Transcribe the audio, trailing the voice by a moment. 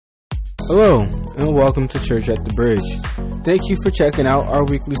Hello, and welcome to Church at the Bridge. Thank you for checking out our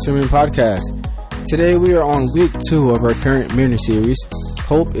weekly sermon podcast. Today we are on week 2 of our current mini-series,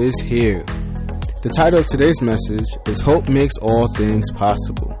 Hope is Here. The title of today's message is Hope Makes All Things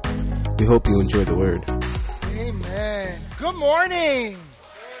Possible. We hope you enjoy the word. Amen. Good morning.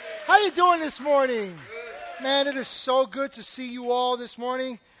 How you doing this morning? Man, it is so good to see you all this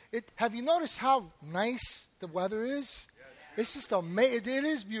morning. Have you noticed how nice the weather is? It's just amazing. It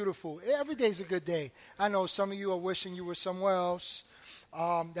is beautiful. Every day's a good day. I know some of you are wishing you were somewhere else.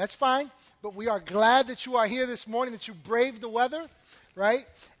 That's fine. But we are glad that you are here this morning, that you braved the weather, right?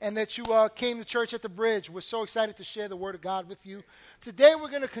 And that you came to Church at the Bridge. We're so excited to share the Word of God with you. Today we're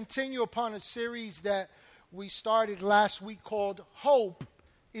going to continue upon a series that we started last week called Hope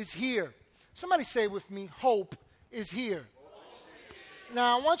is Here. Somebody say with me, Hope is Here.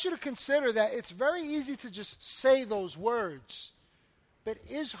 Now, I want you to consider that it's very easy to just say those words, but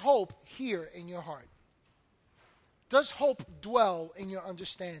is hope here in your heart? Does hope dwell in your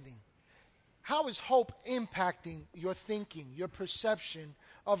understanding? How is hope impacting your thinking, your perception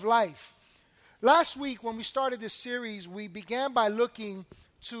of life? Last week, when we started this series, we began by looking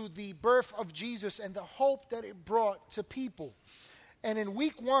to the birth of Jesus and the hope that it brought to people. And in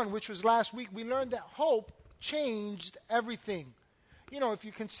week 1, which was last week, we learned that hope changed everything. You know, if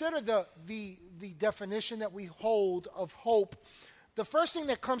you consider the definition that we hold of hope, the first thing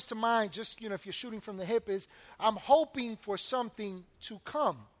that comes to mind, just, if you're shooting from the hip, is I'm hoping for something to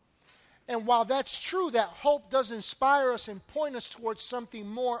come. And while that's true, that hope does inspire us and point us towards something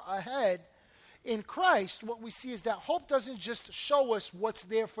more ahead, in Christ, what we see is that hope doesn't just show us what's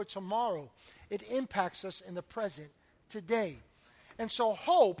there for tomorrow. It impacts us in the present, today. And so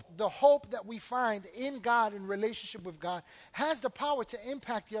hope, the hope that we find in God, in relationship with God, has the power to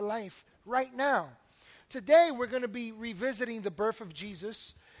impact your life right now. Today we're going to be revisiting the birth of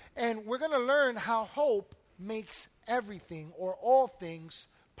Jesus, and we're going to learn how hope makes everything or all things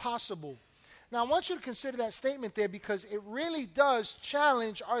possible. Now I want you to consider that statement there because it really does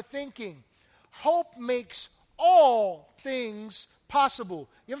challenge our thinking. Hope makes all things possible.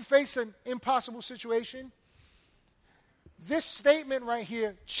 You ever face an impossible situation? This statement right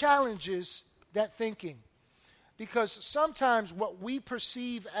here challenges that thinking because sometimes what we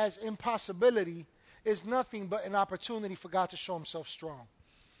perceive as impossibility is nothing but an opportunity for God to show himself strong.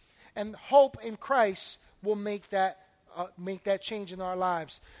 And hope in Christ will make that change in our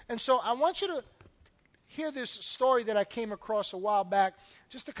lives. And so I want you to hear this story that I came across a while back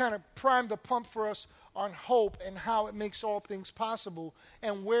just to kind of prime the pump for us on hope and how it makes all things possible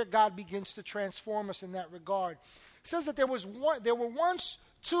and where God begins to transform us in that regard. It says that there were once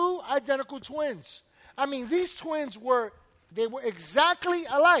 2 identical twins. I mean, these twins were exactly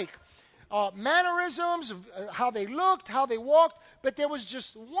alike. Mannerisms, how they looked, how they walked, but there was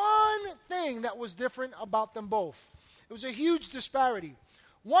just one thing that was different about them both. It was a huge disparity.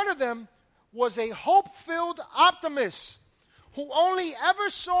 One of them was a hope-filled optimist who only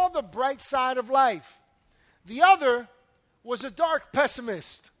ever saw the bright side of life. The other was a dark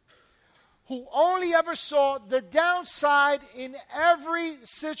pessimist who only ever saw the downside in every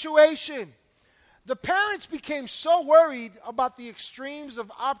situation. The parents became so worried about the extremes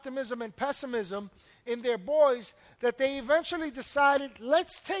of optimism and pessimism in their boys that they eventually decided,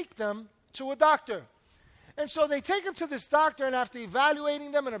 let's take them to a doctor. And so they take them to this doctor, and after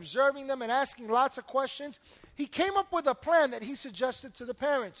evaluating them and observing them and asking lots of questions, he came up with a plan that he suggested to the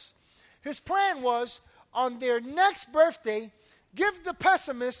parents. His plan was, on their next birthday, give the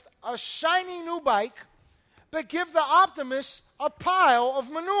pessimist a shiny new bike, but give the optimist a pile of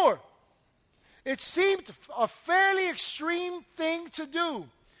manure. It seemed a fairly extreme thing to do.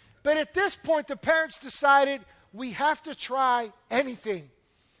 But at this point, the parents decided, we have to try anything.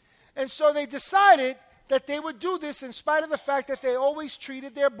 And so they decided that they would do this in spite of the fact that they always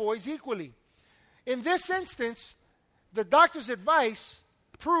treated their boys equally. In this instance, the doctor's advice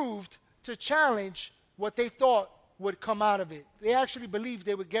proved to challenge what they thought would come out of it. They actually believed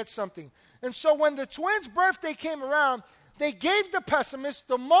they would get something. And so when the twins' birthday came around, they gave the pessimist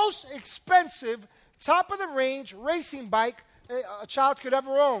the most expensive, top-of-the-range racing bike a child could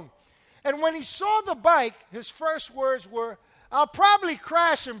ever own. And when he saw the bike, his first words were, I'll probably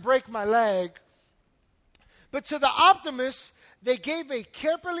crash and break my leg. But to the optimist, they gave a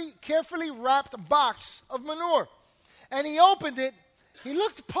carefully wrapped box of manure. And he opened it. He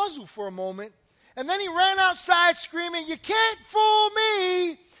looked puzzled for a moment. And then he ran outside screaming, you can't fool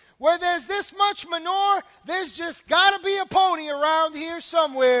me. Where there's this much manure, there's just got to be a pony around here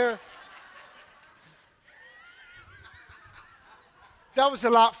somewhere. That was a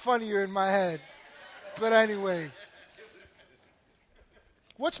lot funnier in my head. But anyway.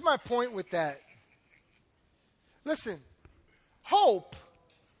 What's my point with that? Listen, hope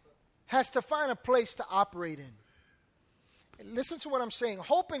has to find a place to operate in. Listen to what I'm saying.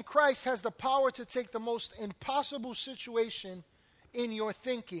 Hope in Christ has the power to take the most impossible situation in your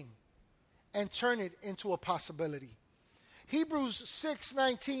thinking and turn it into a possibility. Hebrews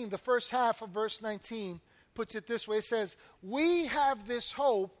 6:19, the first half of verse 19, puts it this way. It says, "We have this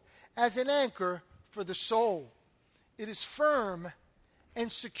hope as an anchor for the soul. It is firm and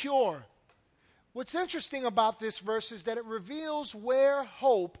secure." What's interesting about this verse is that it reveals where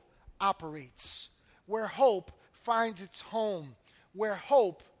hope operates, where hope finds its home, where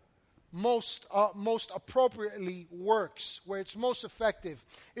hope most appropriately works, where it's most effective.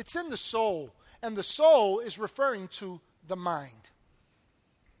 It's in the soul, and the soul is referring to the mind.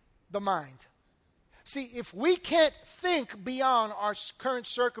 The mind. See, if we can't think beyond our current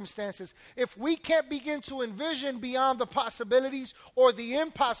circumstances, if we can't begin to envision beyond the possibilities or the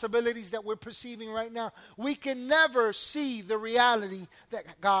impossibilities that we're perceiving right now, we can never see the reality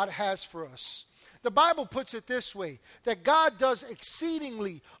that God has for us. The Bible puts it this way, that God does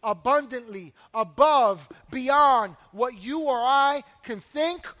exceedingly, abundantly, above, beyond what you or I can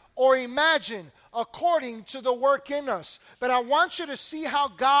think or imagine, according to the work in us. But I want you to see how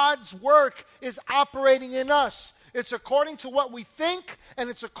God's work is operating in us. It's according to what we think, and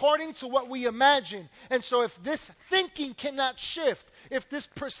it's according to what we imagine. And so if this thinking cannot shift, if this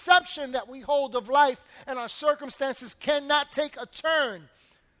perception that we hold of life and our circumstances cannot take a turn,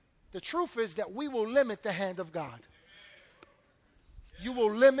 the truth is that we will limit the hand of God. You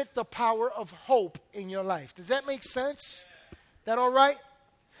will limit the power of hope in your life. Does that make sense? That all right?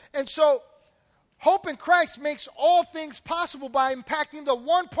 And so, hope in Christ makes all things possible by impacting the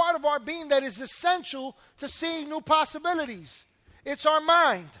one part of our being that is essential to seeing new possibilities. It's our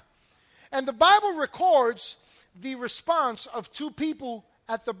mind. And the Bible records the response of two people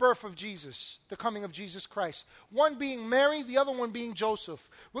at the birth of Jesus, the coming of Jesus Christ. One being Mary, the other one being Joseph.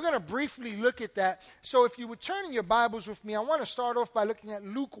 We're going to briefly look at that. So if you would turn in your Bibles with me, I want to start off by looking at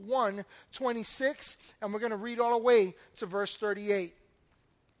Luke 1:26, and we're going to read all the way to verse 38.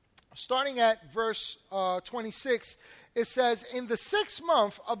 Starting at verse 26, it says, "In the 6th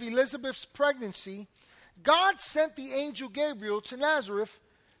month of Elizabeth's pregnancy, God sent the angel Gabriel to Nazareth,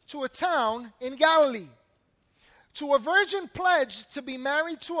 to a town in Galilee, to a virgin pledged to be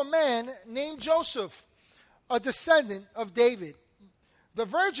married to a man named Joseph, a descendant of David. The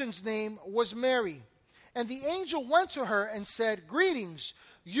virgin's name was Mary. And the angel went to her and said, 'Greetings,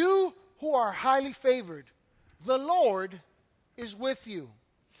 you who are highly favored. The Lord is with you.'"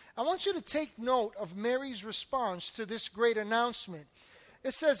 I want you to take note of Mary's response to this great announcement.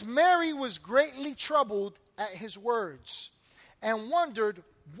 It says, "Mary was greatly troubled at his words and wondered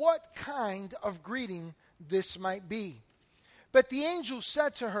what kind of greeting this might be. But the angel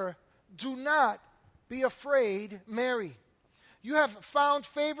said to her, 'Do not be afraid, Mary. You have found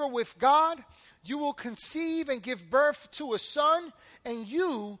favor with God. You will conceive and give birth to a son, and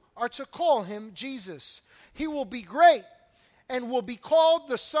you are to call him Jesus. He will be great and will be called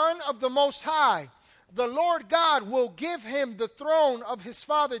the Son of the Most High. The Lord God will give him the throne of his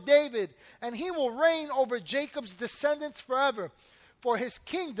father David, and he will reign over Jacob's descendants forever, for his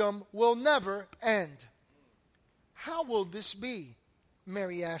kingdom will never end.' 'How will this be?'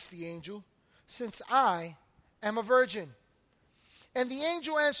 Mary asked the angel, 'since I am a virgin?' And the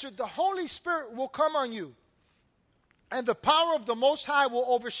angel answered, 'The Holy Spirit will come on you, and the power of the Most High will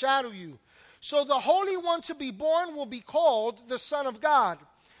overshadow you. So the Holy One to be born will be called the Son of God.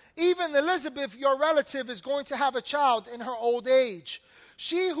 Even Elizabeth, your relative, is going to have a child in her old age.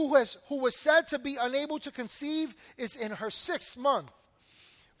 She who was said to be unable to conceive is in her 6th month.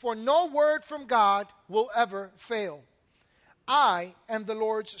 For no word from God will ever fail.' 'I am the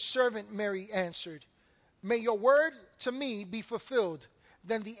Lord's servant,' Mary answered. 'May your word to me be fulfilled.'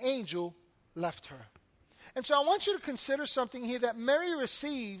 Then the angel left her." And so I want you to consider something here, that Mary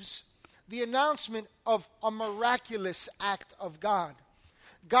receives the announcement of a miraculous act of God.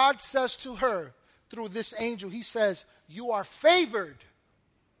 God says to her through this angel, he says, "You are favored.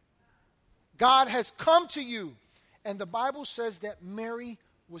 God has come to you." And the Bible says that Mary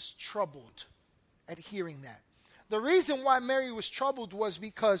was troubled at hearing that. The reason why Mary was troubled was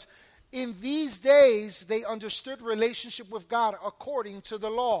because in these days they understood relationship with God according to the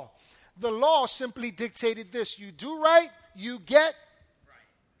law. The law simply dictated this: you do right, you get.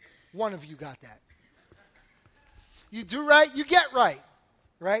 One of you got that. You do right, you get right.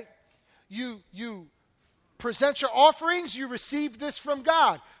 Right? You present your offerings, you receive this from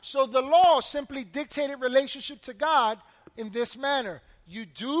God. So the law simply dictated relationship to God in this manner: you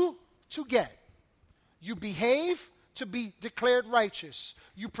do to get, you behave to be declared righteous.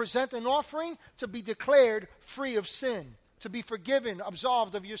 You present an offering to be declared free of sin, to be forgiven,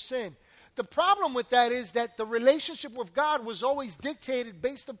 absolved of your sin. The problem with that is that the relationship with God was always dictated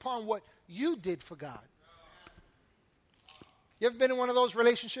based upon what you did for God. You ever been in one of those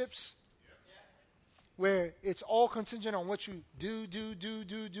relationships where it's all contingent on what you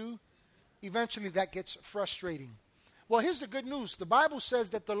do? Eventually that gets frustrating. Well, here's the good news. The Bible says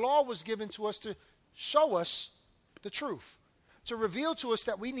that the law was given to us to show us the truth, to reveal to us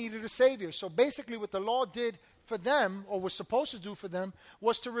that we needed a Savior. So basically what the law did for them, or was supposed to do for them,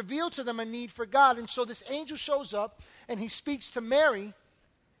 was to reveal to them a need for God. And so this angel shows up and he speaks to Mary.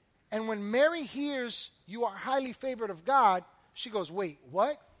 And when Mary hears you are highly favored of God, she goes, wait,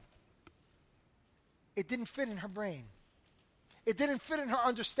 what? It didn't fit in her brain. It didn't fit in her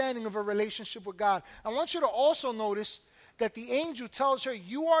understanding of a relationship with God. I want you to also notice that the angel tells her,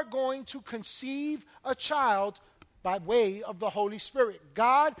 you are going to conceive a child by way of the Holy Spirit.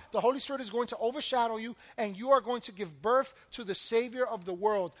 God, the Holy Spirit is going to overshadow you, and you are going to give birth to the Savior of the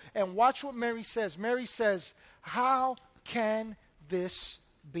world. And watch what Mary says. Mary says, how can this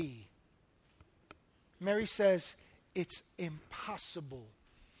be? Mary says, it's impossible.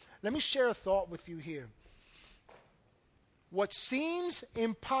 Let me share a thought with you here. What seems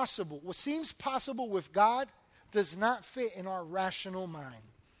impossible, what seems possible with God does not fit in our rational mind.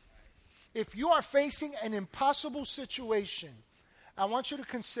 If you are facing an impossible situation, I want you to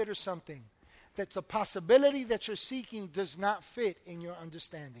consider something, that the possibility that you're seeking does not fit in your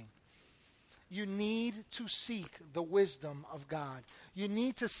understanding. You need to seek the wisdom of God. You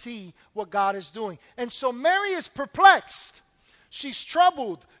need to see what God is doing. And so Mary is perplexed. She's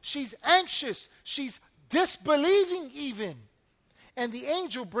troubled. She's anxious. She's disbelieving even. And the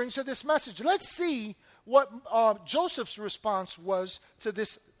angel brings her this message. Let's see what Joseph's response was to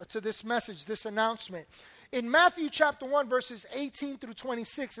this message, this announcement. In Matthew chapter 1, verses 18 through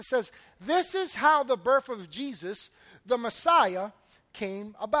 26, it says, this is how the birth of Jesus, the Messiah,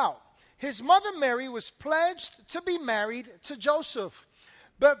 came about. His mother Mary was pledged to be married to Joseph.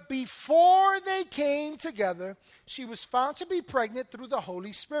 But before they came together, she was found to be pregnant through the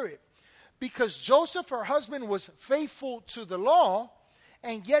Holy Spirit. Because Joseph, her husband, was faithful to the law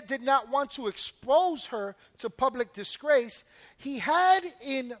and yet did not want to expose her to public disgrace, he had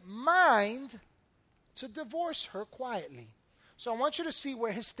in mind to divorce her quietly. So I want you to see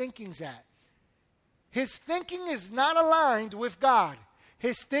where his thinking's at. His thinking is not aligned with God.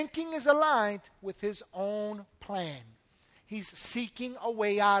 His thinking is aligned with his own plan. He's seeking a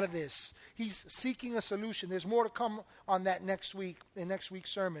way out of this. He's seeking a solution. There's more to come on that next week, in next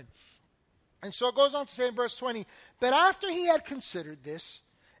week's sermon. And so it goes on to say in verse 20, but after he had considered this,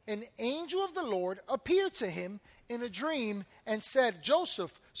 an angel of the Lord appeared to him in a dream and said,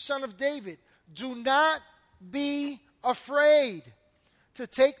 Joseph, son of David, do not be afraid to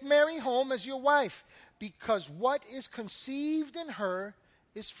take Mary home as your wife, because what is conceived in her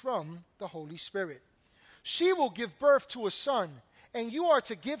is from the Holy Spirit. She will give birth to a son, and you are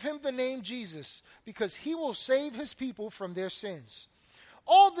to give him the name Jesus, because he will save his people from their sins.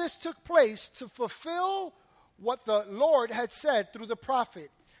 All this took place to fulfill what the Lord had said through the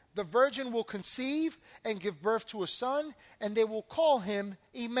prophet. The virgin will conceive and give birth to a son, and they will call him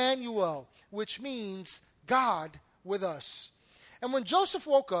Emmanuel, which means God with us. And when Joseph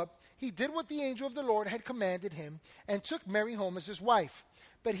woke up, he did what the angel of the Lord had commanded him and took Mary home as his wife.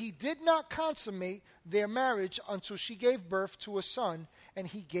 But he did not consummate their marriage until she gave birth to a son, and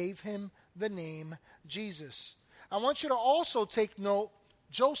he gave him the name Jesus. I want you to also take note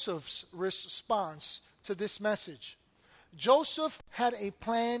Joseph's response to this message. Joseph had a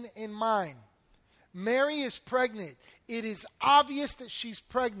plan in mind. Mary is pregnant. It is obvious that she's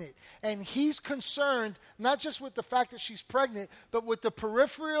pregnant. And he's concerned not just with the fact that she's pregnant, but with the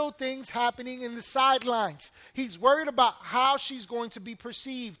peripheral things happening in the sidelines. He's worried about how she's going to be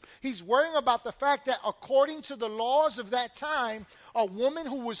perceived. He's worrying about the fact that according to the laws of that time, a woman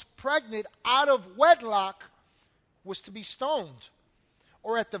who was pregnant out of wedlock was to be stoned,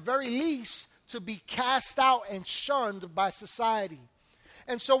 or at the very least, to be cast out and shunned by society.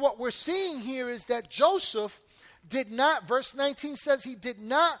 And so what we're seeing here is that Joseph did not, verse 19 says he did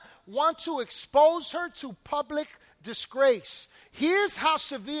not want to expose her to public disgrace. Here's how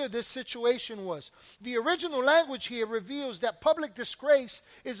severe this situation was. The original language here reveals that public disgrace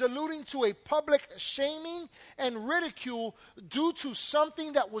is alluding to a public shaming and ridicule due to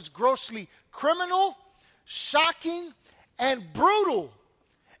something that was grossly criminal, shocking, and brutal.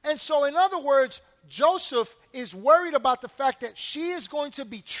 And so, in other words, Joseph is worried about the fact that she is going to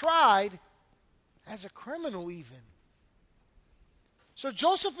be tried as a criminal even. So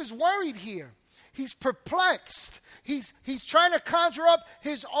Joseph is worried here. He's perplexed. He's trying to conjure up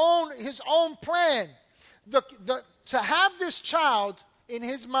his own plan. To have this child in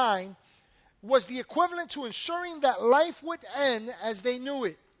his mind was the equivalent to ensuring that life would end as they knew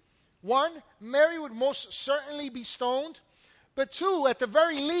it. 1, Mary would most certainly be stoned. But 2, at the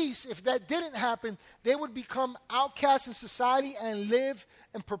very least, if that didn't happen, they would become outcasts in society and live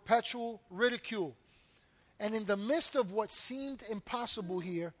in perpetual ridicule. And in the midst of what seemed impossible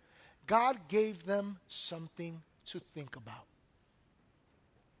here, God gave them something to think about.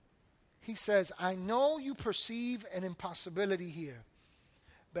 He says, I know you perceive an impossibility here,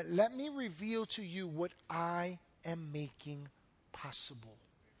 but let me reveal to you what I am making possible.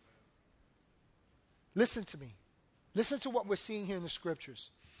 Listen to me. Listen to what we're seeing here in the scriptures.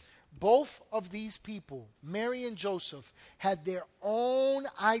 Both of these people, Mary and Joseph, had their own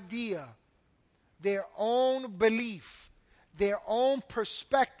idea, their own belief, their own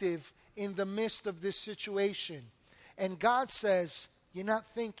perspective in the midst of this situation. And God says, you're not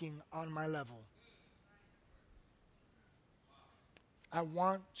thinking on my level. I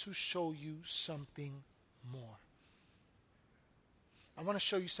want to show you something more. I want to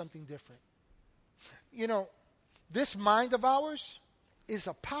show you something different. You know, this mind of ours is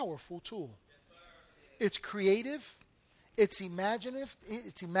a powerful tool. It's creative. It's imaginative.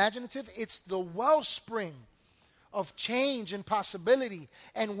 It's the wellspring of change and possibility.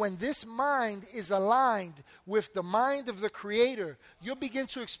 And when this mind is aligned with the mind of the Creator, you'll begin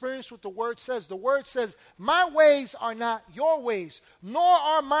to experience what the Word says. The Word says, my ways are not your ways, nor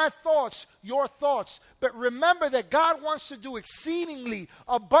are my thoughts your thoughts. But remember that God wants to do exceedingly,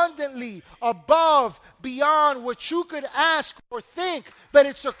 abundantly, above, beyond what you could ask or think. But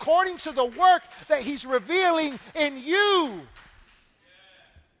it's according to the work that He's revealing in you.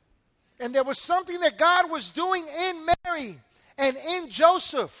 And there was something that God was doing in Mary and in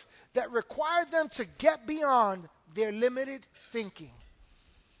Joseph that required them to get beyond their limited thinking.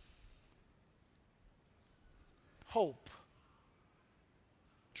 Hope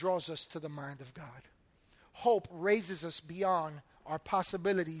draws us to the mind of God. Hope raises us beyond our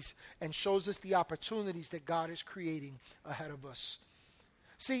possibilities and shows us the opportunities that God is creating ahead of us.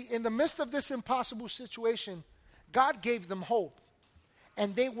 See, in the midst of this impossible situation, God gave them hope.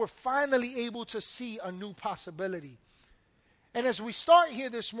 And they were finally able to see a new possibility. And as we start here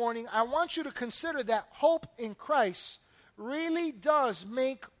this morning, I want you to consider that hope in Christ really does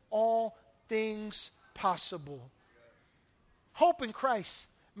make all things possible. Hope in Christ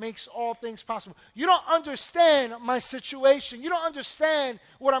makes all things possible. You don't understand my situation. You don't understand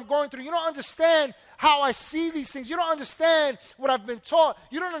what I'm going through. You don't understand how I see these things. You don't understand what I've been taught.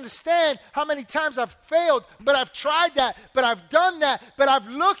 You don't understand how many times I've failed, but I've tried that, but I've done that, but I've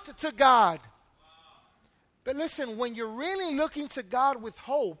looked to God. But listen, when you're really looking to God with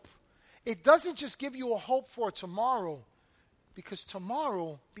hope, it doesn't just give you a hope for tomorrow, because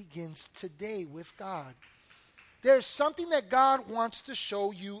tomorrow begins today with God. There's something that God wants to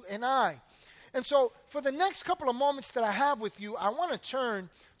show you and I. And so for the next couple of moments that I have with you, I want to turn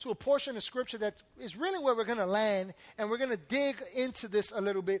to a portion of Scripture that is really where we're going to land, and we're going to dig into this a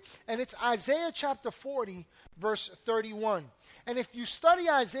little bit. And it's Isaiah chapter 40, verse 31. And if you study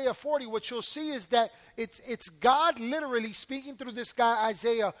Isaiah 40, what you'll see is that it's God literally speaking through this guy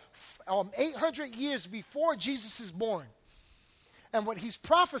Isaiah 800 years before Jesus is born. And what he's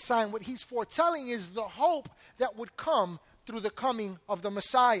prophesying, what he's foretelling is the hope that would come through the coming of the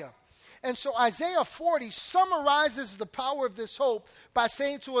Messiah. And so Isaiah 40 summarizes the power of this hope by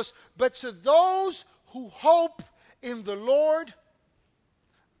saying to us, but to those who hope in the Lord,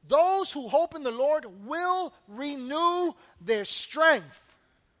 those who hope in the Lord will renew their strength.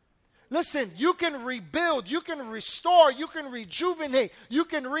 Listen, you can rebuild, you can restore, you can rejuvenate, you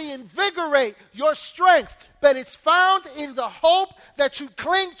can reinvigorate your strength. But it's found in the hope that you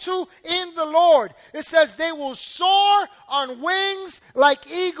cling to in the Lord. It says they will soar on wings like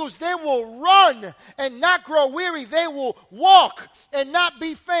eagles. They will run and not grow weary. They will walk and not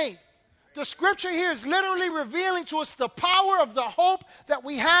be faint. The scripture here is literally revealing to us the power of the hope that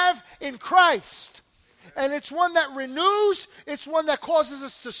we have in Christ. And it's one that renews, it's one that causes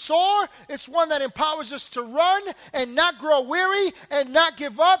us to soar, it's one that empowers us to run and not grow weary and not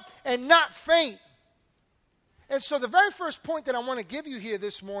give up and not faint. And so the very first point that I want to give you here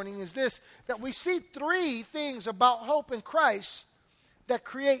this morning is this, that we see three things about hope in Christ that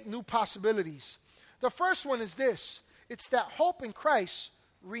create new possibilities. The first one is this, it's that hope in Christ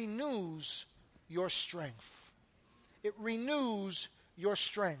renews your strength. It renews your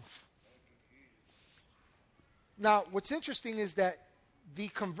strength. Now, what's interesting is that the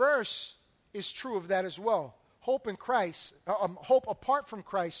converse is true of that as well. Hope in Christ, hope apart from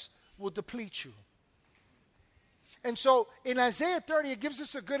Christ will deplete you. And so in Isaiah 30, it gives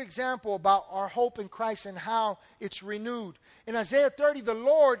us a good example about our hope in Christ and how it's renewed. In Isaiah 30, the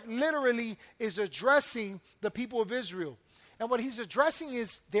Lord literally is addressing the people of Israel. And what he's addressing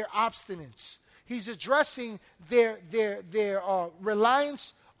is their obstinance. He's addressing their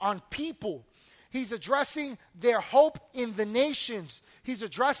reliance on people. He's addressing their hope in the nations. He's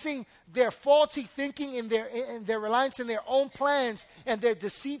addressing their faulty thinking and their reliance in their own plans and their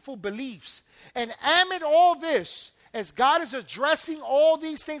deceitful beliefs. And amid all this, as God is addressing all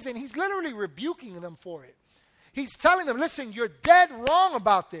these things, and he's literally rebuking them for it. He's telling them, listen, you're dead wrong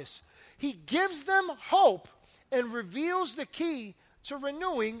about this. He gives them hope and reveals the key to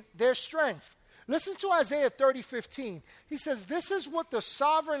renewing their strength. Listen to Isaiah 30:15. He says, this is what the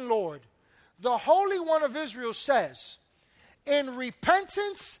sovereign Lord, the Holy One of Israel says, in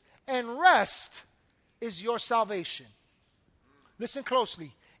repentance and rest is your salvation. Listen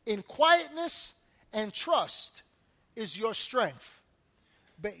closely. In quietness and trust is your strength,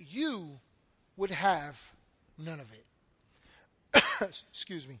 but you would have none of it.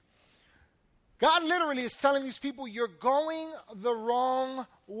 Excuse me. God literally is telling these people, you're going the wrong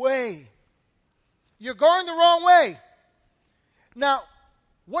way. You're going the wrong way. Now,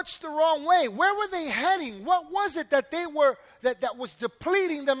 what's the wrong way? Where were they heading? What was it that they were that was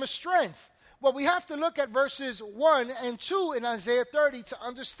depleting them of strength? Well, we have to look at verses 1 and 2 in Isaiah 30 to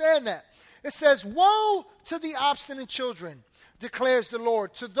understand that. It says, woe to the obstinate children, declares the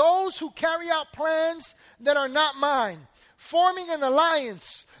Lord, to those who carry out plans that are not mine, forming an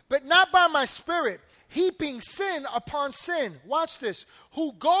alliance, but not by my spirit, heaping sin upon sin. Watch this.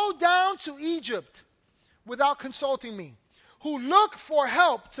 Who go down to Egypt without consulting me, who look for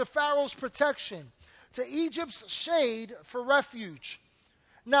help to Pharaoh's protection, to Egypt's shade for refuge.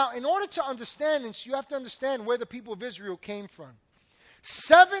 Now, in order to understand this, you have to understand where the people of Israel came from.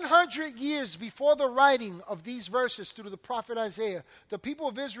 700 years before the writing of these verses through the prophet Isaiah, the people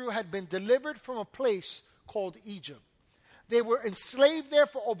of Israel had been delivered from a place called Egypt. They were enslaved there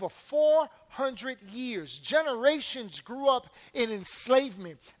for over 400 years. Generations grew up in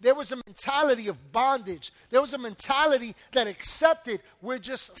enslavement. There was a mentality of bondage. There was a mentality that accepted we're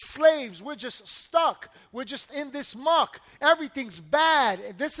just slaves. We're just stuck. We're just in this muck. Everything's bad.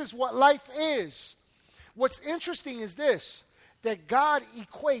 And this is what life is. What's interesting is this, that God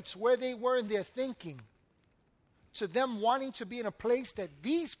equates where they were in their thinking to them wanting to be in a place that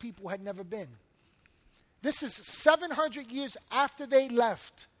these people had never been. This is 700 years after they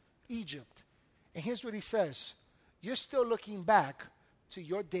left Egypt. And here's what he says. You're still looking back to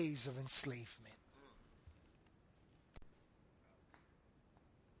your days of enslavement.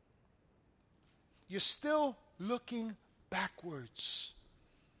 You're still looking backwards.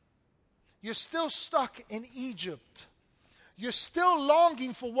 You're still stuck in Egypt. You're still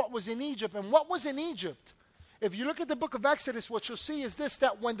longing for what was in Egypt. And what was in Egypt? If you look at the book of Exodus, what you'll see is this,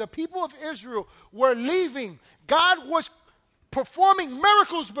 that when the people of Israel were leaving, God was performing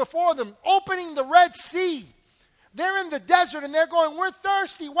miracles before them, opening the Red Sea. They're in the desert and they're going, we're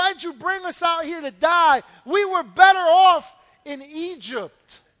thirsty. Why'd you bring us out here to die? We were better off in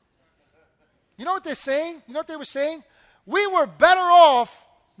Egypt. You know what they're saying? You know what they were saying? We were better off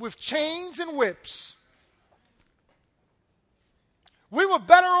with chains and whips. We were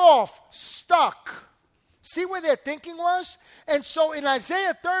better off stuck. See where their thinking was? And so in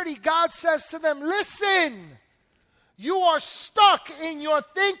Isaiah 30, God says to them, listen, you are stuck in your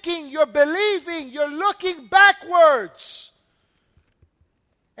thinking, you're believing, you're looking backwards.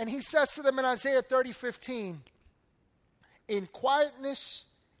 And he says to them in Isaiah 30:15, in quietness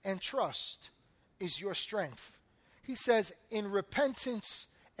and trust is your strength. He says, in repentance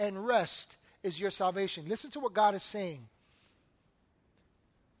and rest is your salvation. Listen to what God is saying.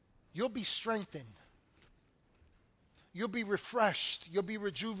 You'll be strengthened. You'll be refreshed. You'll be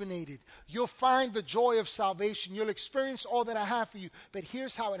rejuvenated. You'll find the joy of salvation. You'll experience all that I have for you. But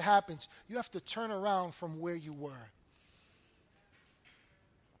here's how it happens. You have to turn around from where you were.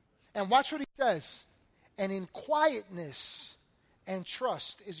 And watch what he says. And in quietness and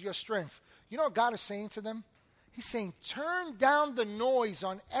trust is your strength. You know what God is saying to them? He's saying, turn down the noise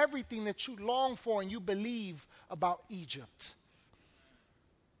on everything that you long for and you believe about Egypt.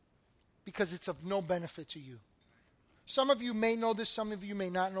 Because it's of no benefit to you. Some of you may know this, some of you may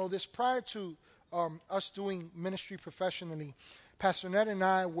not know this. Prior to us doing ministry professionally, Pastor Ned and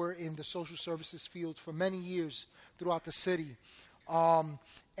I were in the social services field for many years throughout the city.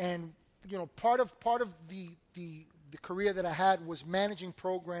 And you know, part of the career that I had was managing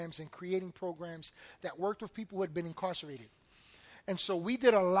programs and creating programs that worked with people who had been incarcerated. And so we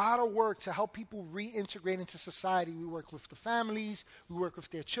did a lot of work to help people reintegrate into society. We worked with the families, we worked with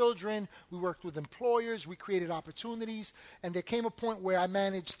their children, we worked with employers, we created opportunities. And there came a point where I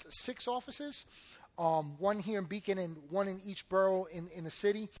managed 6 offices, one here in Beacon and one in each borough in the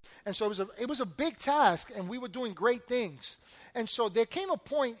city. And so it was a big task, and we were doing great things. And so there came a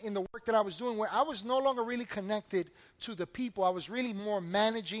point in the work that I was doing where I was no longer really connected to the people. I was really more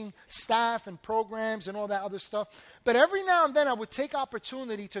managing staff and programs and all that other stuff. But every now and then I would take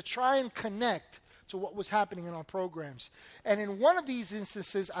opportunity to try and connect to what was happening in our programs. And in one of these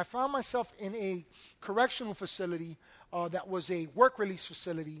instances, I found myself in a correctional facility that was a work release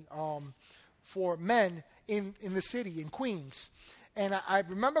facility for men in the city, in Queens. And I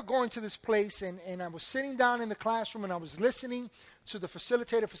remember going to this place, and I was sitting down in the classroom, and I was listening to the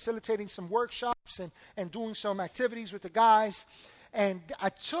facilitator facilitating some workshops and doing some activities with the guys. And I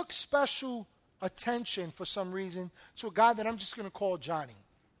took special attention for some reason to a guy that I'm just going to call Johnny.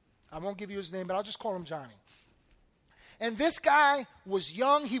 I won't give you his name, but I'll just call him Johnny. And this guy was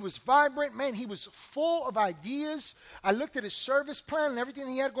young, he was vibrant, man, he was full of ideas. I looked at his service plan and everything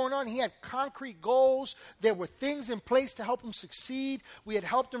he had going on. He had concrete goals. There were things in place to help him succeed. We had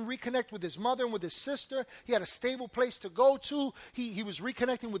helped him reconnect with his mother and with his sister. He had a stable place to go to. He was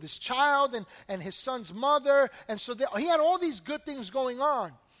reconnecting with his child and his son's mother. And so he had all these good things going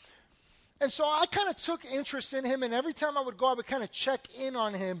on. And so I kind of took interest in him, and every time I would go, I would kind of check in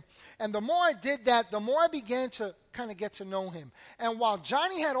on him. And the more I did that, the more I began to kind of get to know him. And while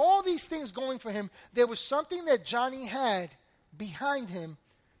Johnny had all these things going for him, there was something that Johnny had behind him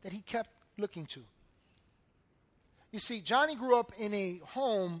that he kept looking to. You see, Johnny grew up in a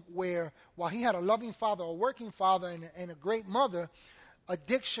home where, while he had a loving father, a working father, and a great mother,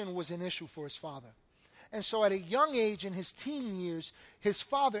 addiction was an issue for his father. And so at a young age, in his teen years, his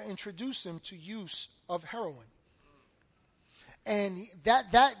father introduced him to use of heroin. And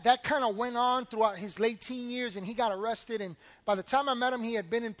that kind of went on throughout his late teen years, and he got arrested. And by the time I met him, he had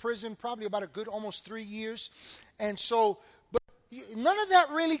been in prison probably about a good almost 3 years. And so, but none of that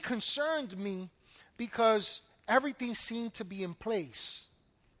really concerned me because everything seemed to be in place.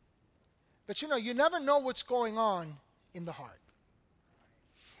 But you never know what's going on in the heart.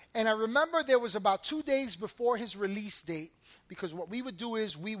 And I remember there was about 2 days before his release date, because what we would do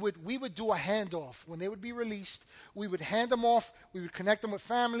is we would do a handoff. When they would be released, we would hand them off, we would connect them with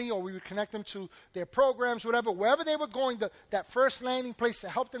family, or we would connect them to their programs, whatever. Wherever they were going, that first landing place to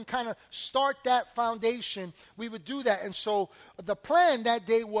help them kind of start that foundation, we would do that. And so the plan that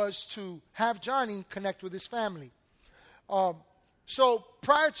day was to have Johnny connect with his family. So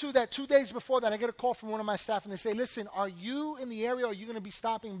prior to that, 2 days before that, I get a call from one of my staff, and they say, listen, are you in the area? Are you going to be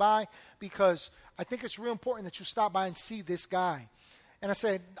stopping by? Because I think it's real important that you stop by and see this guy. And I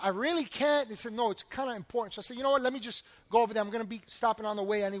said, I really can't. They said, no, it's kind of important. So I said, you know what, let me just go over there. I'm going to be stopping on the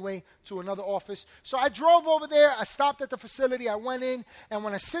way anyway to another office. So I drove over there. I stopped at the facility. I went in. And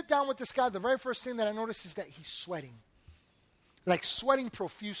when I sit down with this guy, the very first thing that I noticed is that he's sweating. Like sweating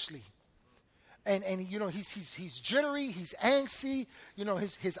profusely. And he's jittery, he's angsty,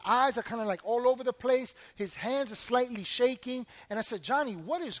 his eyes are kind of like all over the place, his hands are slightly shaking. And I said, Johnny,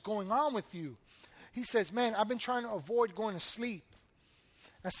 what is going on with you? He says, man, I've been trying to avoid going to sleep.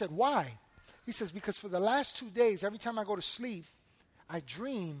 I said, why? He says, because for the last 2 days, every time I go to sleep, I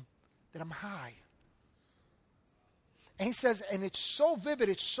dream that I'm high. And he says, and it's so vivid,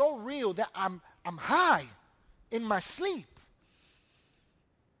 it's so real that I'm high in my sleep.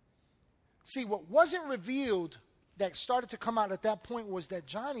 See, what wasn't revealed that started to come out at that point was that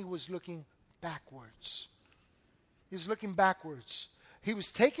Johnny was looking backwards. He was looking backwards. He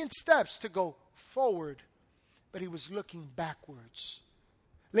was taking steps to go forward, but he was looking backwards.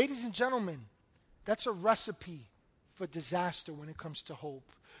 Ladies and gentlemen, that's a recipe for disaster when it comes to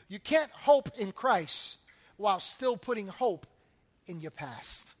hope. You can't hope in Christ while still putting hope in your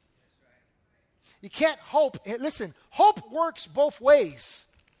past. You can't hope. Listen, hope works both ways.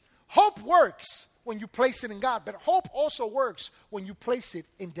 Hope works when you place it in God, but hope also works when you place it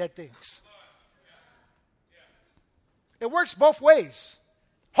in dead things. It works both ways.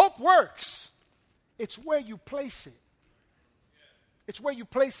 Hope works. It's where you place it. It's where you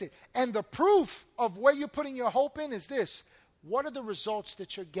place it. And the proof of where you're putting your hope in is this. What are the results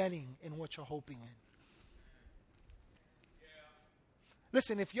that you're getting in what you're hoping in?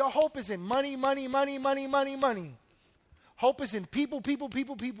 Listen, if your hope is in money, hope is in people.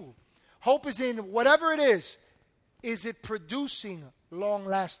 Hope is in whatever it is it producing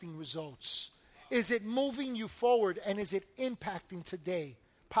long-lasting results? Is it moving you forward, and is it impacting today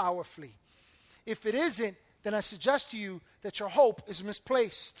powerfully? If it isn't, then I suggest to you that your hope is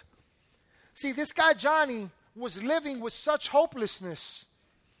misplaced. See, this guy Johnny was living with such hopelessness,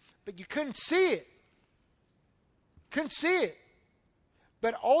 but you couldn't see it. Couldn't see it.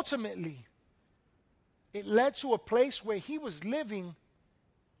 But ultimately, it led to a place where he was living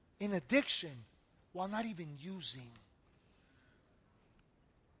in addiction while not even using.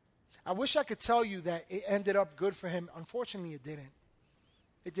 I wish I could tell you that it ended up good for him. Unfortunately, it didn't.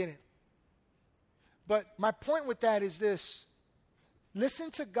 It didn't. But my point with that is this. Listen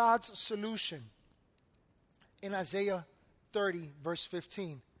to God's solution in Isaiah 30, verse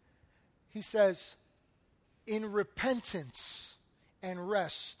 15. He says, in repentance and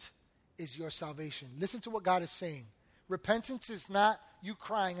rest is your salvation. Listen to what God is saying. Repentance is not you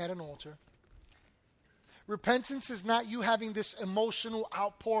crying at an altar. Repentance is not you having this emotional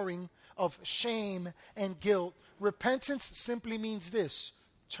outpouring of shame and guilt. Repentance simply means this: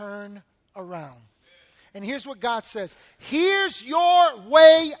 turn around. And here's what God says. Here's your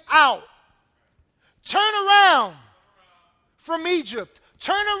way out. Turn around from Egypt.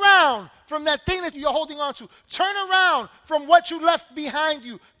 Turn around from that thing that you're holding on to. Turn around from what you left behind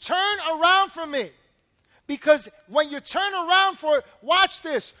you. Turn around from it. Because when you turn around for it, watch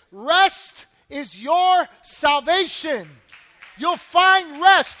this. Rest is your salvation. You'll find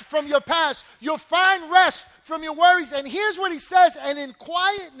rest from your past. You'll find rest from your worries. And here's what he says, and in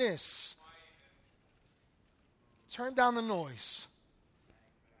quietness, turn down the noise.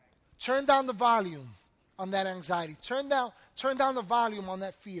 Turn down the volume on that anxiety. Turn down the volume on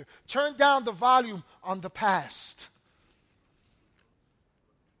that fear. Turn down the volume on the past.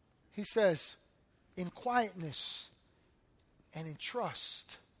 He says, in quietness and in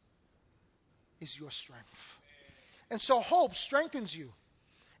trust is your strength. And so hope strengthens you.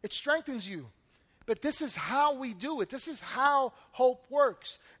 It strengthens you. But this is how we do it. This is how hope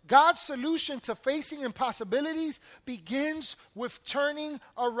works. God's solution to facing impossibilities begins with turning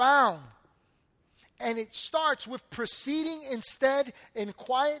around. And it starts with proceeding instead in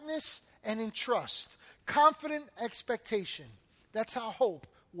quietness and in trust. Confident expectation. That's how hope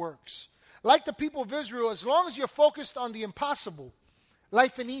works. Like the people of Israel, as long as you're focused on the impossible,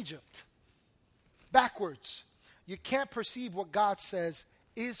 life in Egypt, backwards, you can't perceive what God says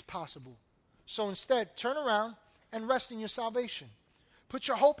is possible. So instead, turn around and rest in your salvation. Put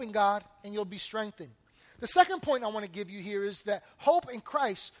your hope in God and you'll be strengthened. The second point I want to give you here is that hope in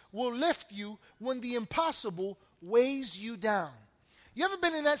Christ will lift you when the impossible weighs you down. You ever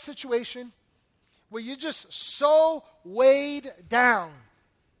been in that situation where you're just so weighed down?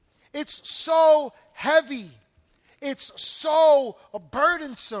 It's so heavy. It's so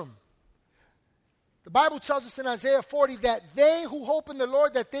burdensome. The Bible tells us in Isaiah 40 that they who hope in the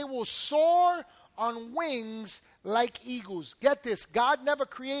Lord, that they will soar on wings like eagles. Get this, God never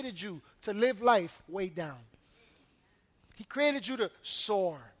created you to live life weighed down. He created you to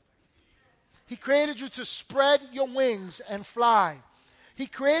soar. He created you to spread your wings and fly. He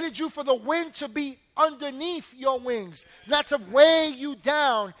created you for the wind to be underneath your wings, not to weigh you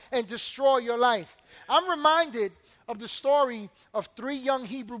down and destroy your life. I'm reminded of the story of 3 young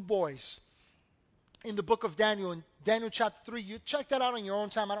Hebrew boys in the book of Daniel, in Daniel chapter 3. You check that out on your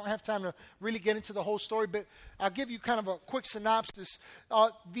own time. I don't have time to really get into the whole story, but I'll give you kind of a quick synopsis.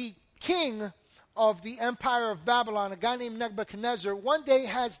 The king of the empire of Babylon, a guy named Nebuchadnezzar, one day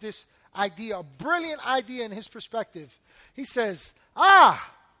has this idea, a brilliant idea in his perspective. He says,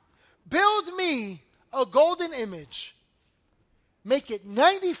 build me a golden image, make it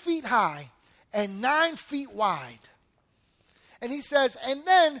 90 feet high and 9 feet wide. And he says, and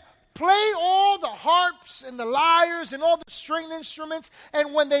then play all the harps and the lyres and all the string instruments.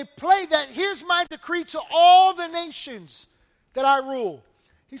 And when they play that, here's my decree to all the nations that I rule.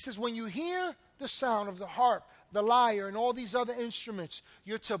 He says, when you hear the sound of the harp, the lyre, and all these other instruments,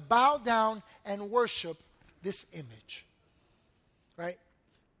 you're to bow down and worship this image. Right?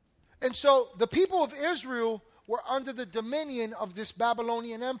 And so the people of Israel were under the dominion of this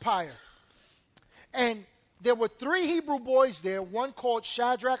Babylonian empire. And there were 3 Hebrew boys there, one called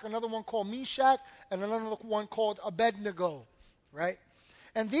Shadrach, another one called Meshach, and another one called Abednego, right?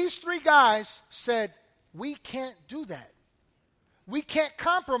 And these 3 guys said, we can't do that. We can't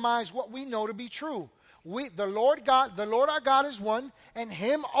compromise what we know to be true. The Lord our God is one, and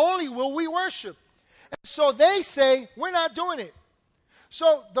Him only will we worship. And so they say, we're not doing it.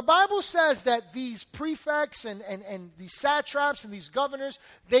 So the Bible says that these prefects and these satraps and these governors,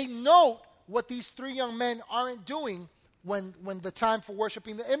 they note what these 3 young men aren't doing when the time for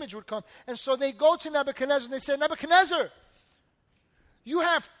worshiping the image would come. And so they go to Nebuchadnezzar and they say, Nebuchadnezzar, you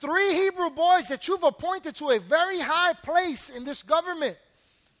have 3 Hebrew boys that you've appointed to a very high place in this government.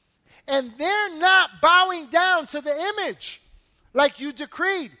 And they're not bowing down to the image like you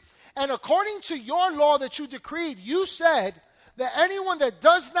decreed. And according to your law that you decreed, you said that anyone that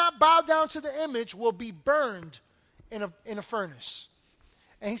does not bow down to the image will be burned in a furnace.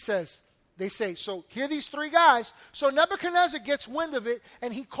 And they say, so here are these three guys. So Nebuchadnezzar gets wind of it,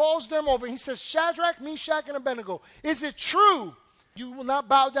 and he calls them over. He says, Shadrach, Meshach, and Abednego, is it true you will not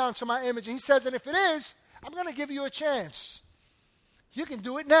bow down to my image? And he says, and if it is, I'm going to give you a chance. You can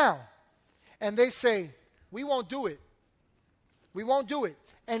do it now. And they say, we won't do it. We won't do it.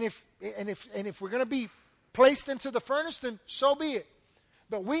 And if we're going to be placed into the furnace, then so be it.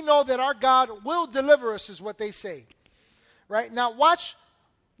 But we know that our God will deliver us, is what they say. Right? Now watch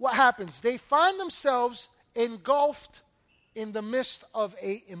what happens. They find themselves engulfed in the midst of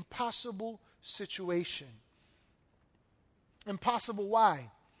an impossible situation. Impossible why?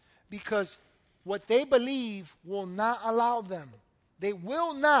 Because what they believe will not allow them. They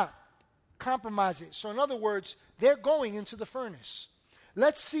will not compromise it. So in other words, they're going into the furnace.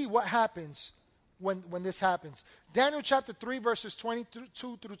 Let's see what happens when this happens. Daniel chapter 3 verses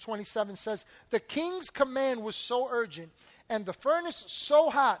 22 through 27 says, the king's command was so urgent and the furnace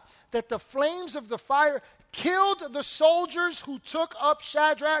so hot that the flames of the fire killed the soldiers who took up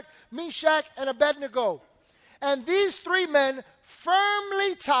Shadrach, Meshach, and Abednego. And these three men,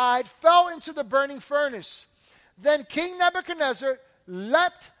 firmly tied, fell into the burning furnace. Then King Nebuchadnezzar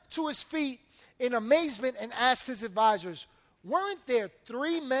leapt to his feet in amazement and asked his advisors, weren't there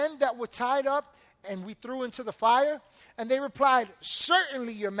three men that were tied up and we threw into the fire? And they replied,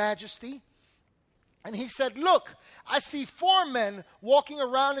 certainly, your majesty. And he said, look, I see four men walking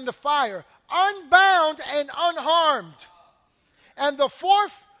around in the fire, unbound and unharmed. And the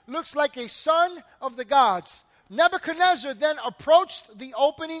fourth looks like a son of the gods. Nebuchadnezzar then approached the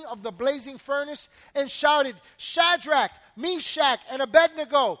opening of the blazing furnace and shouted, Shadrach, Meshach, and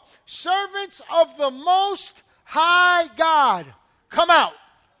Abednego, servants of the Most High God, come out.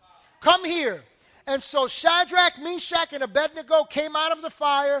 Come here. And so Shadrach, Meshach, and Abednego came out of the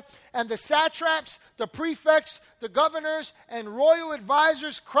fire, and the satraps, the prefects, the governors, and royal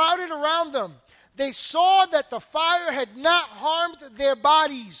advisors crowded around them. They saw that the fire had not harmed their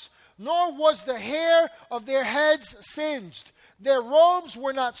bodies, nor was the hair of their heads singed. Their robes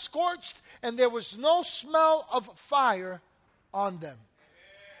were not scorched, and there was no smell of fire on them.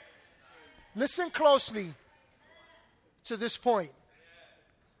 Listen closely to this point.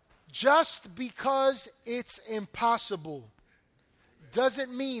 Just because it's impossible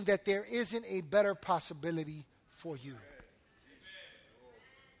doesn't mean that there isn't a better possibility for you.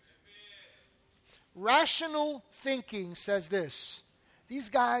 Rational thinking says this: these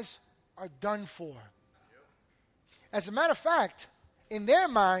guys are done for. As a matter of fact, in their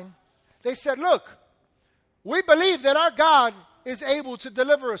mind, they said, look, we believe that our God is able to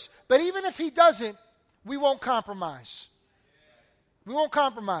deliver us, but even if he doesn't, we won't compromise. We won't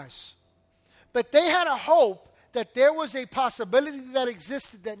compromise. But they had a hope that there was a possibility that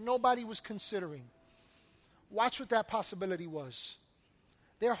existed that nobody was considering. Watch what that possibility was.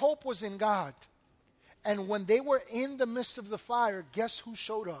 Their hope was in God. And when they were in the midst of the fire, guess who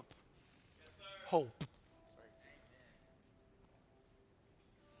showed up? Yes, hope.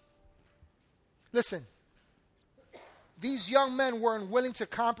 Listen, these young men weren't willing to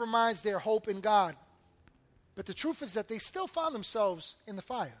compromise their hope in God. But the truth is that they still found themselves in the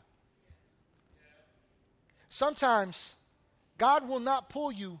fire. Sometimes God will not pull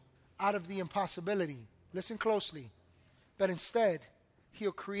you out of the impossibility. Listen closely. But instead,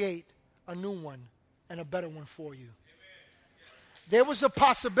 he'll create a new one and a better one for you. There was a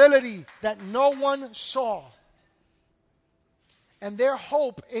possibility that no one saw. And their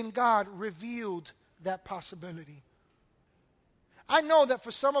hope in God revealed that possibility. I know that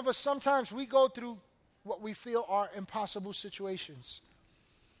for some of us, sometimes we go through what we feel are impossible situations.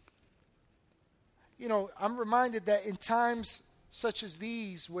 You know, I'm reminded that in times such as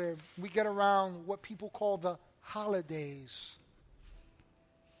these, where we get around what people call the holidays,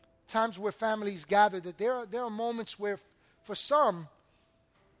 times where families gather, that there are moments where, for some,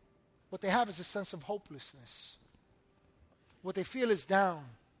 what they have is a sense of hopelessness. What they feel is down.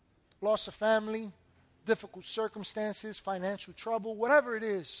 Loss of family, difficult circumstances, financial trouble, whatever it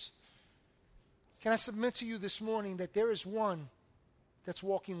is. Can I submit to you this morning that there is one that's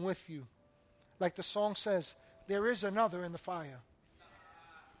walking with you? Like the song says, there is another in the fire.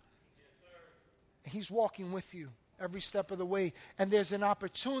 And he's walking with you every step of the way. And there's an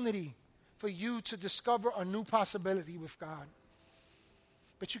opportunity for you to discover a new possibility with God.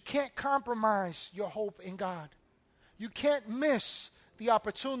 But you can't compromise your hope in God. You can't miss the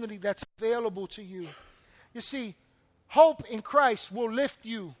opportunity that's available to you. You see, hope in Christ will lift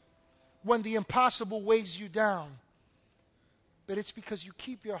you when the impossible weighs you down. but it's because you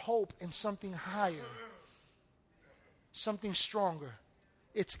keep your hope in something higher, something stronger.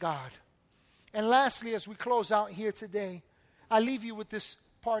 It's God. And lastly, as we close out here today, I leave you with this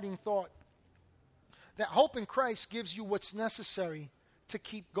parting thought, that hope in Christ gives you what's necessary to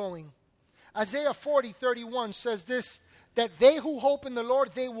keep going. Isaiah 40:31 says this, that they who hope in the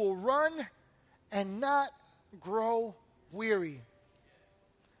Lord, they will run and not grow weary.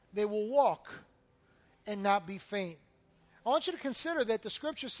 They will walk and not be faint. I want you to consider that the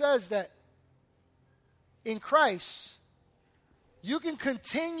scripture says that in Christ, you can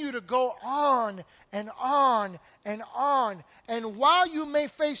continue to go on and on and on. And while you may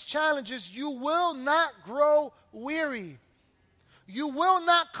face challenges, you will not grow weary. You will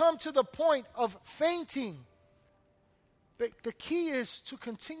not come to the point of fainting. But the key is to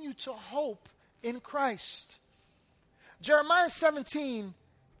continue to hope in Christ. Jeremiah 17,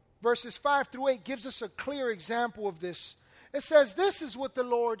 verses 5 through 8 gives us a clear example of this. It says, this is what the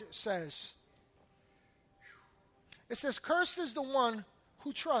Lord says. It says, cursed is the one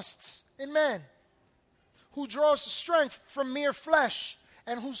who trusts in man, who draws strength from mere flesh,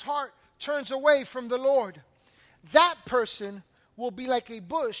 and whose heart turns away from the Lord. That person will be like a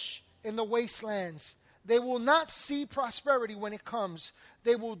bush in the wastelands. They will not see prosperity when it comes.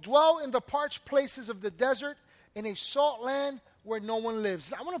 They will dwell in the parched places of the desert, in a salt land where no one lives.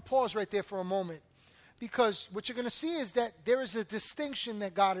 Now, I want to pause right there for a moment, because what you're going to see is that there is a distinction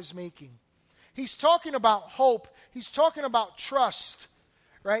that God is making. He's talking about hope. He's talking about trust,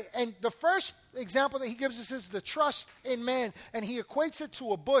 right? And the first example that he gives us is the trust in man. And he equates it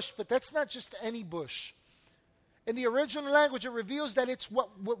to a bush, but that's not just any bush. In the original language, it reveals that it's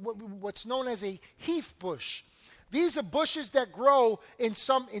what's known as a heath bush. These are bushes that grow in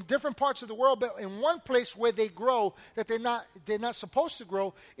different parts of the world, but in one place where they grow that they're not supposed to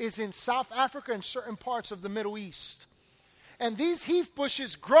grow is in South Africa and certain parts of the Middle East. And these heath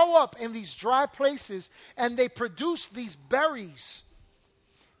bushes grow up in these dry places, and they produce these berries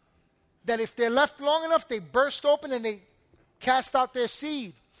that if they're left long enough, they burst open and they cast out their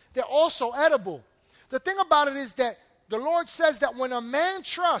seed. They're also edible. The thing about it is that the Lord says that when a man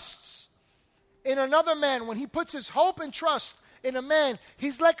trusts in another man, when he puts his hope and trust in a man,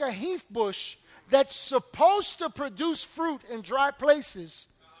 he's like a heath bush that's supposed to produce fruit in dry places,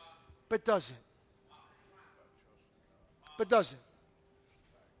 but doesn't.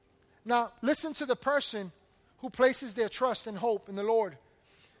 Now, listen to the person who places their trust and hope in the Lord.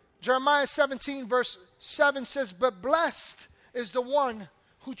 Jeremiah 17, verse 7 says, but blessed is the one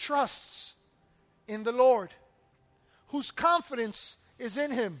who trusts in the Lord, whose confidence is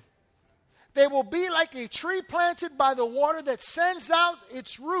in him. They will be like a tree planted by the water that sends out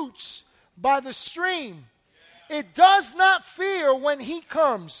its roots by the stream. It does not fear when he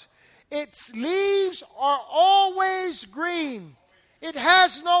comes. Its leaves are always green. It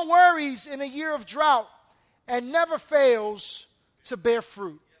has no worries in a year of drought and never fails to bear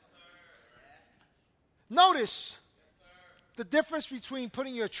fruit. Notice the difference between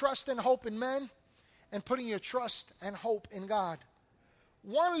putting your trust and hope in men and putting your trust and hope in God.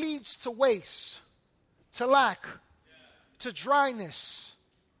 One leads to waste, to lack, to dryness,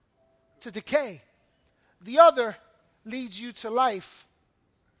 to decay. The other leads you to life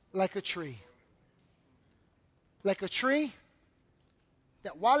like a tree. Like a tree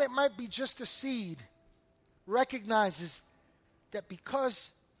that, while it might be just a seed, recognizes that because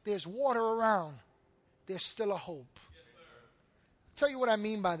there's water around, there's still a hope. I'll tell you what I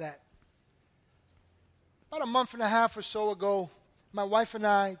mean by that. About a month and a half or so ago, my wife and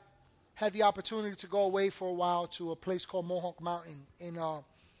I had the opportunity to go away for a while to a place called Mohawk Mountain in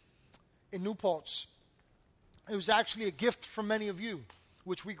New Paltz. It was actually a gift from many of you,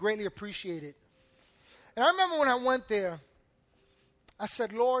 which we greatly appreciated. And I remember when I went there, I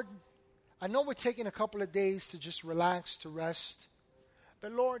said, Lord, I know we're taking a couple of days to just relax, to rest.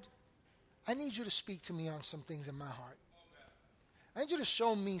 But Lord, I need you to speak to me on some things in my heart. I need you to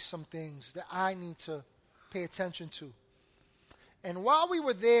show me some things that I need to pay attention to. And while we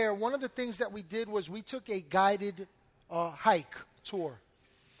were there, one of the things that we did was we took a guided hike tour.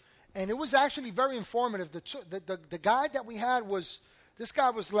 And it was actually very informative. The guide that we had was, this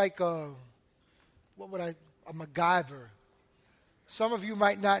guy was like a MacGyver. Some of you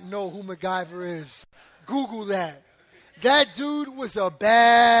might not know who MacGyver is. Google that. That dude was a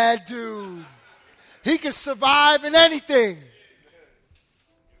bad dude. He could survive in anything.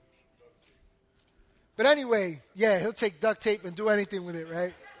 But anyway, yeah, he'll take duct tape and do anything with it,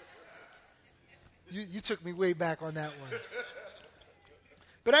 right? You took me way back on that one.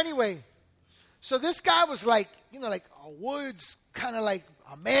 But anyway, So this guy was like, like a woods, kind of like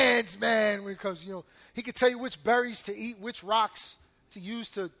a man's man when it comes, he could tell you which berries to eat, which rocks to use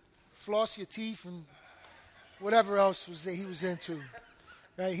to floss your teeth and whatever else he was into.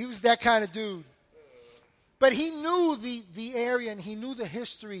 Right? He was that kind of dude. But he knew the area and he knew the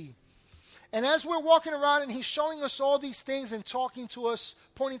history. And as we're walking around and he's showing us all these things and talking to us,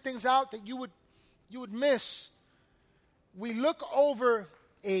 pointing things out that you would miss, we look over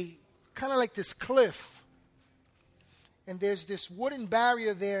a kind of like this cliff. And there's this wooden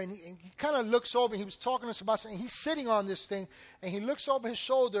barrier there, and he kind of looks over. He was talking to us about something. He's sitting on this thing, and he looks over his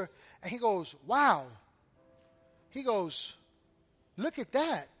shoulder, and he goes, wow. He goes, look at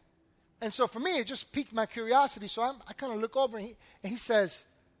that. And so for me, it just piqued my curiosity. So I kind of look over, and he says,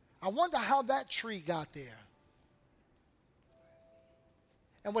 I wonder how that tree got there.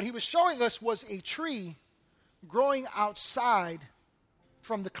 And what he was showing us was a tree growing outside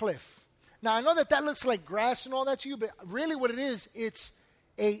from the cliff. Now, I know that looks like grass and all that to you, but really what it is, it's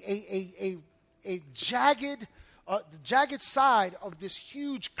a jagged, the jagged side of this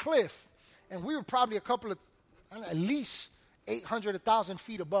huge cliff. And we were probably a couple of, at least 800, 1,000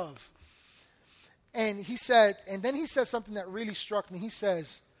 feet above. And then he said something that really struck me. He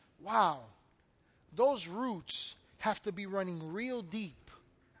says, wow, those roots have to be running real deep.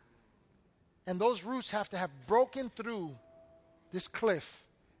 And those roots have to have broken through this cliff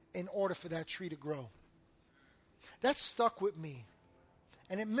in order for that tree to grow. That stuck with me.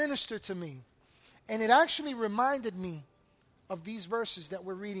 And it ministered to me. And it actually reminded me of these verses that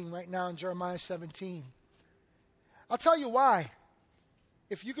we're reading right now in Jeremiah 17. I'll tell you why.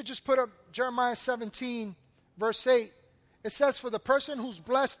 If you could just put up Jeremiah 17, verse 8. It says, for the person who's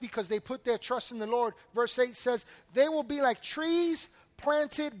blessed because they put their trust in the Lord, verse 8 says, they will be like trees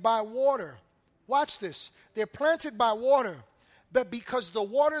planted by water. Watch this. They're planted by water. But because the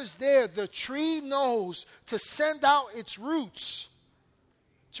water is there, the tree knows to send out its roots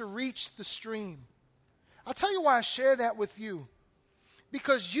to reach the stream. I'll tell you why I share that with you.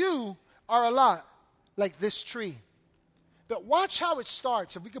 Because you are a lot like this tree. But watch how it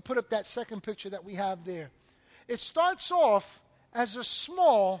starts. If we could put up that second picture that we have there. It starts off as a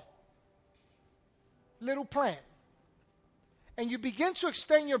small little plant. And you begin to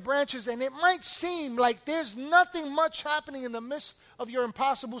extend your branches, and it might seem like there's nothing much happening in the midst of your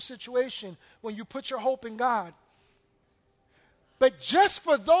impossible situation when you put your hope in God. But just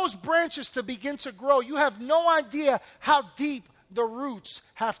for those branches to begin to grow, you have no idea how deep the roots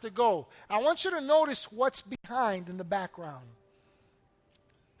have to go. I want you to notice what's behind in the background.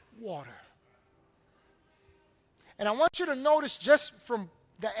 Water. And I want you to notice just from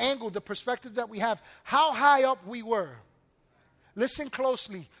the angle, the perspective that we have, how high up we were. Listen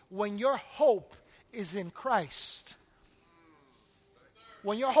closely. When your hope is in Christ,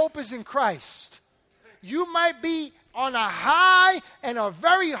 when your hope is in Christ, you might be on a high and a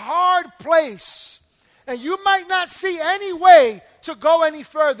very hard place. And you might not see any way to go any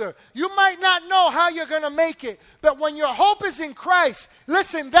further. You might not know how you're going to make it. But when your hope is in Christ,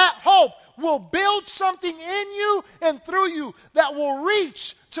 listen, that hope will build something in you and through you that will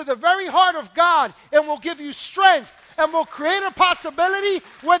reach to the very heart of God and will give you strength and will create a possibility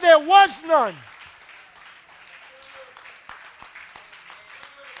where there was none.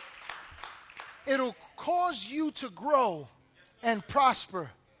 It'll cause you to grow and prosper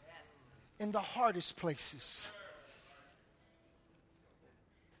in the hardest places.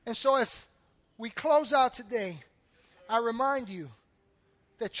 And so as we close out today, I remind you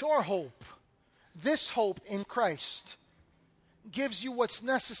that your hope, this hope in Christ, gives you what's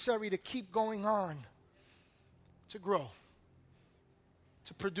necessary to keep going on, to grow,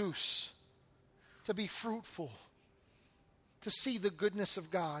 to produce, to be fruitful, to see the goodness of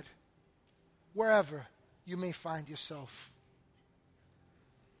God wherever you may find yourself.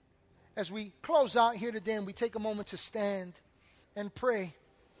 As we close out here today and we take a moment to stand and pray,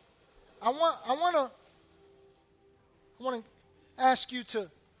 I want to ask you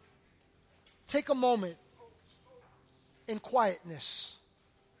to take a moment in quietness.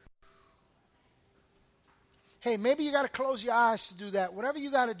 Hey, maybe you got to close your eyes to do that, whatever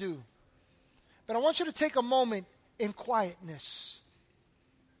you got to do. But I want you to take a moment in quietness.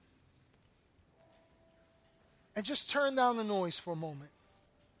 And just turn down the noise for a moment.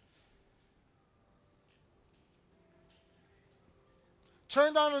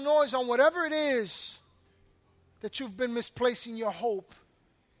 Turn down the noise on whatever it is that you've been misplacing your hope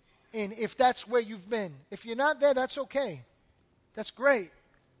in, if that's where you've been. If you're not there, that's okay. That's great.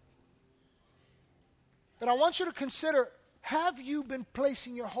 But I want you to consider, have you been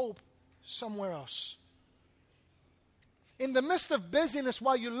placing your hope somewhere else? in the midst of busyness,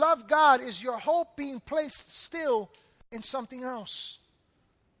 while you love God, is your hope being placed still in something else?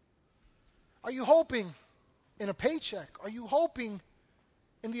 Are you hoping in a paycheck? Are you hoping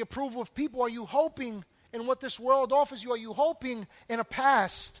in the approval of people? Are you hoping in what this world offers you? Are you hoping in a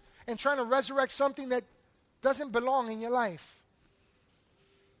past and trying to resurrect something that doesn't belong in your life?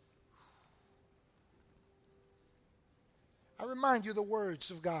 I remind you the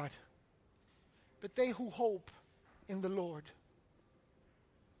words of God. But they who hope in the Lord,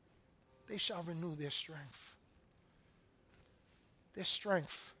 they shall renew their strength. Their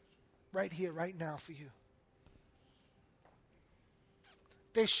strength right here, right now for you.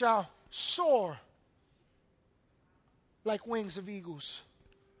 They shall soar like wings of eagles.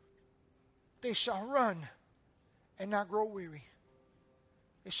 They shall run and not grow weary.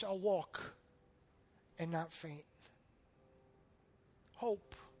 They shall walk and not faint.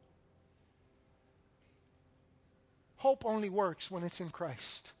 Hope. Hope only works when it's in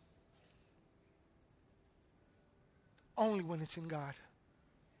Christ. Only when it's in God.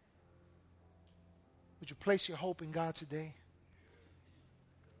 Would you place your hope in God today?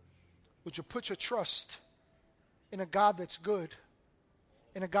 Would you put your trust in a God that's good,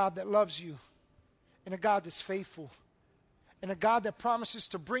 in a God that loves you, in a God that's faithful, in a God that promises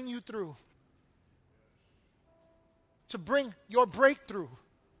to bring you through, to bring your breakthrough,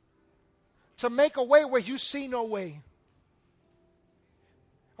 to make a way where you see no way?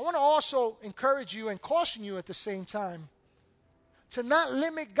 I want to also encourage you and caution you at the same time to not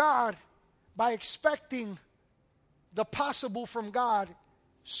limit God by expecting the possible from God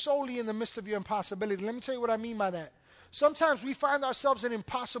solely in the midst of your impossibility. Let me tell you what I mean by that. Sometimes we find ourselves in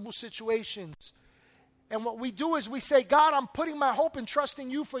impossible situations. And what we do is we say, God, I'm putting my hope and trust in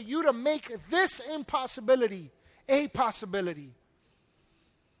you for you to make this impossibility a possibility.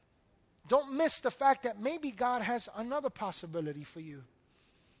 Don't miss the fact that maybe God has another possibility for you.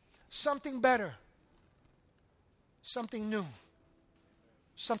 Something better. Something new.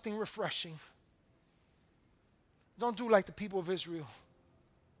 Something refreshing. Don't do like the people of Israel.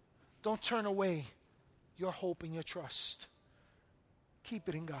 Don't turn away your hope and your trust. Keep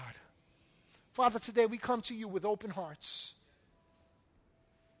it in God. Father, today we come to you with open hearts.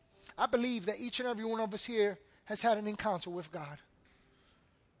 I believe that each and every one of us here has had an encounter with God.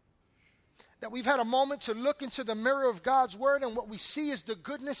 That we've had a moment to look into the mirror of God's word, and what we see is the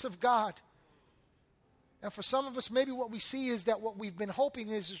goodness of God. And for some of us, maybe what we see is that what we've been hoping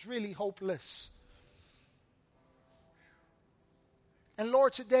is really hopeless. And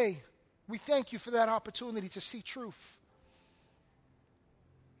Lord, today, we thank you for that opportunity to see truth.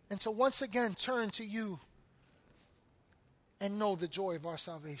 And to once again turn to you and know the joy of our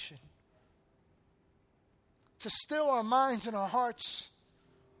salvation. To still our minds and our hearts,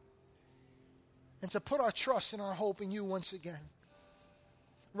 and to put our trust and our hope in you once again.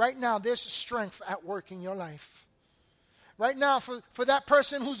 Right now, there's strength at work in your life. Right now, for that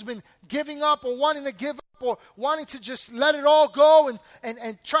person who's been giving up or wanting to give up or wanting to just let it all go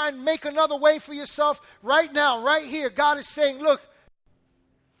and try and make another way for yourself, right now, right here, God is saying, look,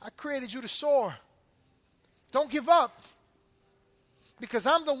 I created you to soar. Don't give up. Because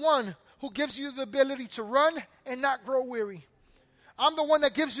I'm the one who gives you the ability to run and not grow weary. I'm the one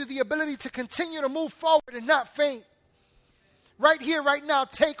that gives you the ability to continue to move forward and not faint. Right here, right now,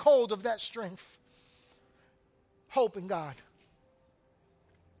 take hold of that strength. Hope in God.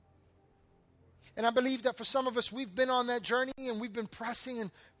 And I believe that for some of us, we've been on that journey and we've been pressing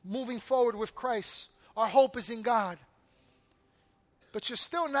and moving forward with Christ. Our hope is in God. But you're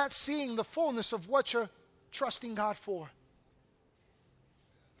still not seeing the fullness of what you're trusting God for.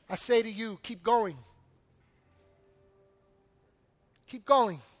 I say to you, keep going. Keep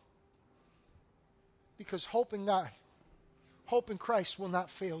going. Because hope in God, hope in Christ will not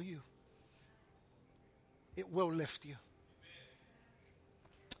fail you. It will lift you.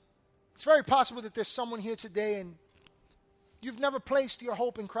 It's very possible that there's someone here today and you've never placed your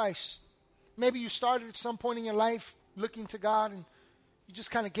hope in Christ. Maybe you started at some point in your life looking to God and you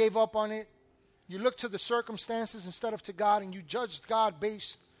just kind of gave up on it. You looked to the circumstances instead of to God, and you judged God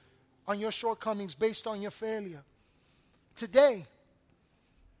based on your shortcomings, based on your failure. Today,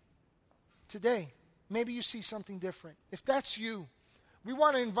 maybe you see something different. If that's you, we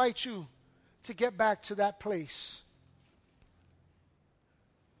want to invite you to get back to that place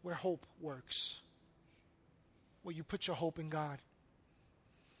where hope works, where you put your hope in God.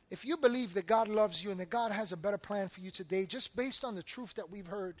 If you believe that God loves you and that God has a better plan for you today, just based on the truth that we've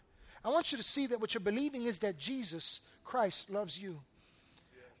heard, I want you to see that what you're believing is that Jesus Christ loves you.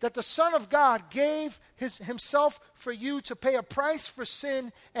 That the Son of God gave himself for you to pay a price for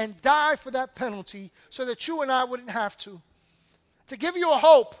sin and die for that penalty so that you and I wouldn't have to. to give you a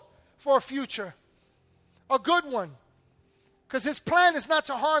hope for a future, a good one. Because His plan is not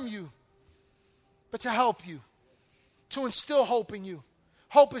to harm you, but to help you, to instill hope in you.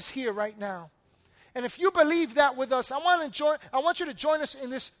 Hope is here right now. And if you believe that with us, I want you to join us in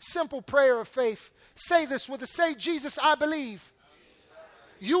this simple prayer of faith. Say this with us. Say, Jesus, I believe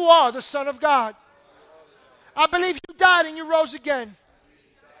you are the Son of God. I believe you died and you rose again.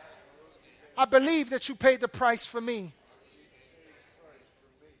 I believe that you paid the price for me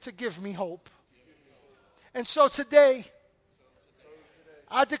to give me hope. And so today,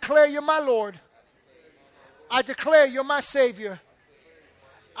 I declare you're my Lord. I declare you're my Savior.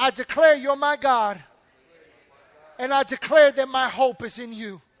 I declare you're my God. And I declare that my hope is in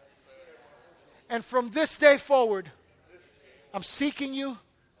you. And from this day forward, I'm seeking you.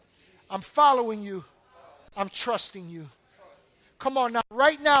 I'm following you. I'm trusting you. Come on now.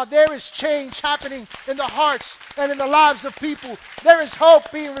 Right now, there is change happening in the hearts and in the lives of people. There is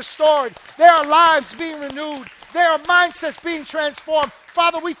hope being restored. There are lives being renewed. There are mindsets being transformed.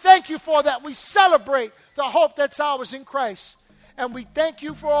 Father, we thank you for that. We celebrate the hope that's ours in Christ. And we thank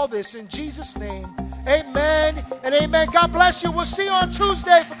you for all this in Jesus' name. Amen and amen. God bless you. We'll see you on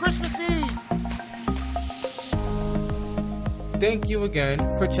Tuesday for Christmas Eve. Thank you again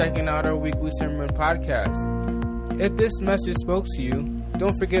for checking out our weekly sermon podcast. If this message spoke to you,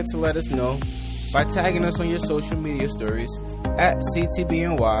 don't forget to let us know by tagging us on your social media stories at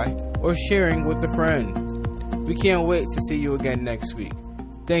CTBNY or sharing with a friend. We can't wait to see you again next week.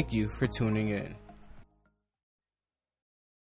 Thank you for tuning in.